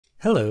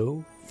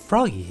Hello,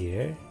 Froggy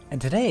here,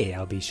 and today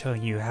I'll be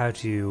showing you how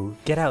to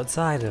get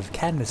outside of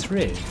Cadmus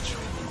Ridge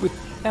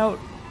without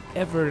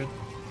ever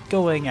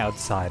going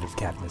outside of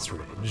Cadmus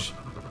Ridge.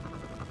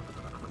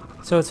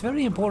 So it's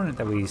very important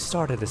that we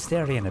start at the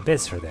Styrian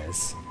Abyss for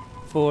this,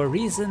 for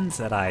reasons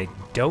that I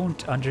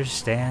don't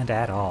understand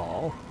at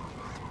all.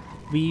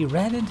 We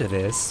ran into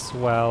this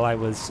while I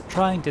was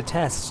trying to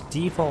test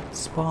default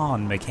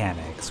spawn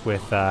mechanics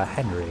with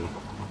Henry,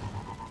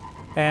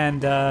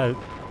 and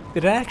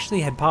it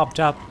actually had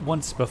popped up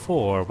once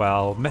before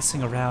while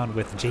messing around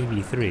with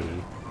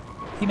JB3.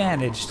 He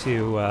managed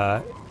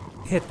to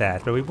hit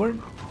that, but we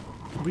weren't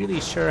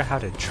really sure how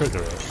to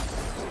trigger it.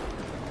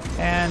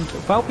 And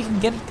while we can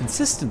get it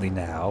consistently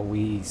now,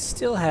 we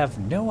still have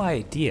no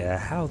idea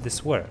how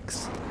this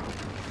works.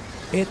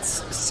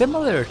 It's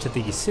similar to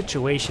the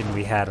situation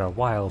we had a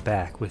while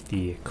back with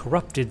the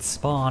corrupted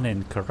spawn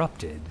in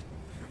Corrupted.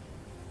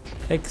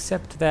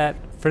 Except that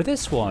for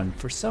this one,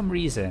 for some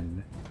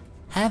reason,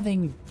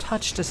 having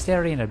touched a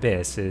Styrian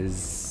Abyss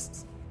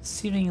is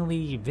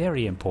seemingly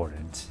very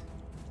important.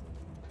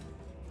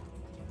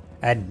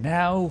 And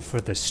now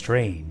for the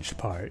strange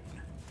part.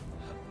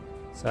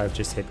 So I've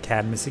just hit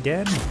Cadmus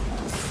again,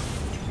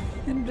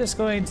 and I'm just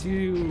going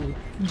to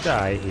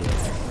die here.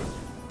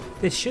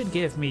 This should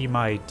give me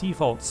my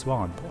default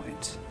spawn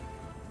point,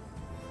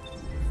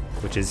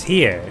 which is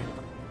here.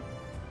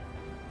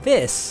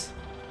 This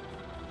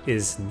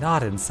is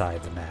not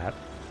inside the map.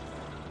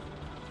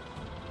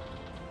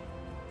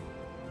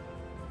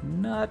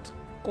 Not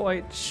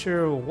quite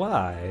sure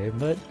why,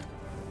 but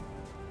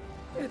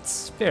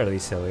it's fairly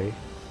silly.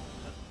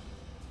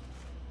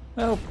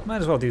 Well,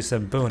 might as well do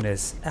some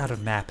bonus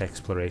out-of-map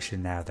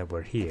exploration now that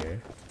we're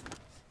here.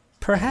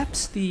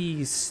 Perhaps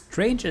the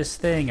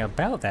strangest thing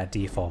about that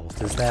default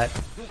is that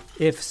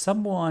if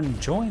someone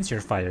joins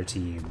your fire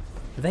team,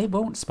 they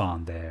won't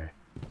spawn there.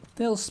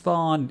 They'll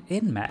spawn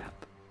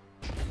in-map.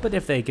 But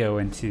if they go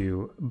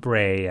into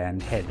Bray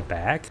and head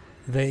back,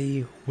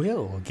 they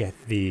will get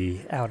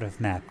the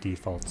out-of-map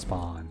default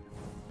spawn.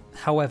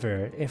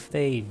 However, if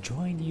they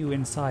join you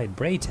inside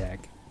Braytech,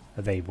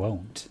 they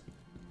won't.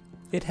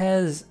 It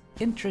has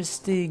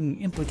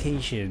interesting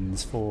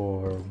implications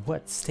for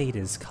what state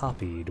is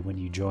copied when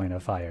you join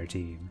a fire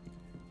team.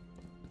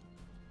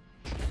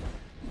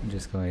 I'm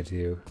just going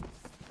to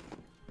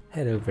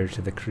head over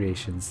to the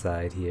creation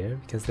side here,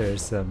 because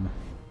there's some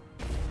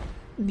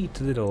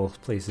neat little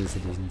places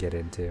that you can get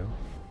into.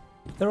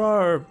 There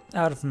are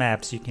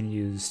out-of-maps you can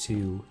use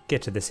to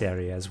get to this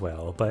area as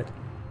well, but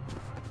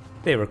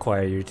they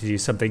require you to do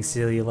something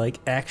silly like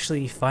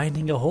actually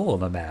finding a hole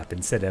in the map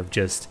instead of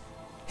just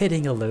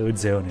hitting a load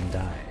zone and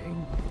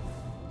dying.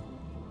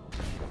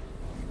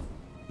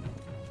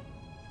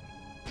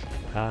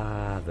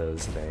 Ah,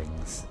 those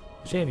things.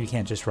 Shame you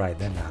can't just ride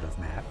them out of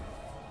map.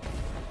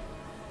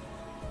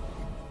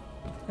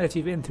 If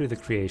you've been through the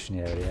creation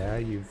area,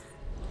 you've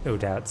no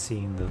doubt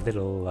seen the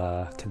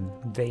little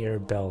conveyor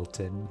belt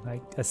and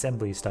like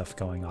assembly stuff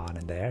going on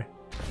in there.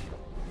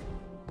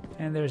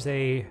 And there's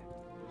a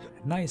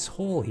nice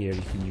hole here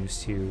you can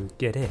use to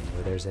get in,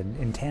 where there's an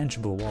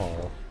intangible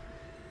wall.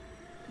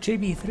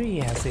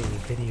 JB3 has a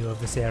video of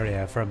this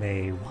area from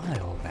a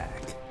while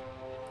back.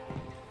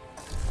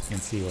 You can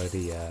see where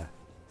the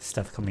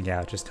stuff coming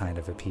out just kind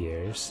of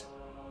appears.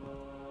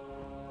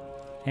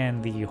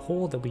 And the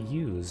hole that we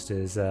used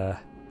is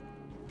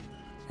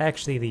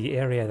actually the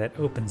area that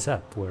opens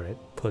up where it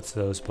puts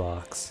those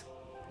blocks.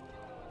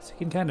 So you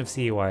can kind of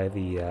see why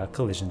the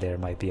collision there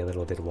might be a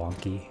little bit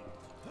wonky.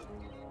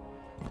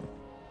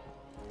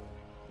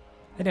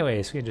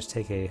 Anyways, we can just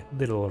take a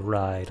little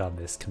ride on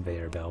this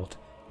conveyor belt.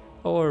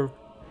 Or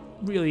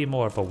really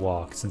more of a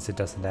walk, since it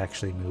doesn't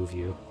actually move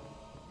you.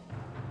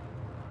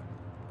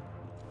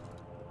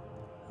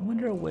 I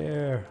wonder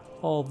where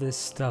all this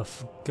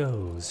stuff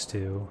goes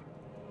to.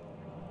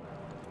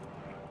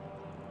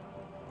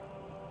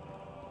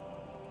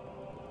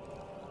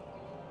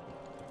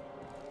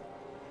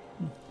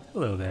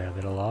 Hello there,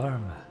 little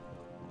arm.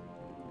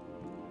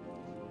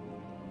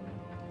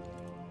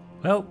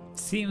 Well,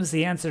 seems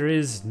the answer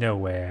is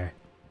nowhere.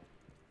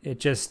 It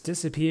just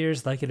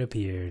disappears like it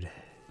appeared.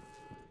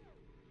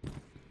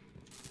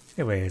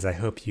 Anyways, I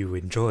hope you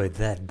enjoyed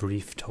that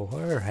brief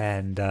tour,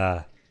 and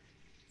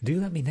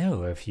do let me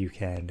know if you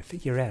can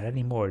figure out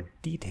any more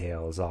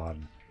details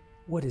on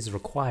what is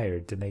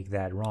required to make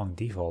that wrong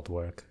default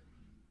work.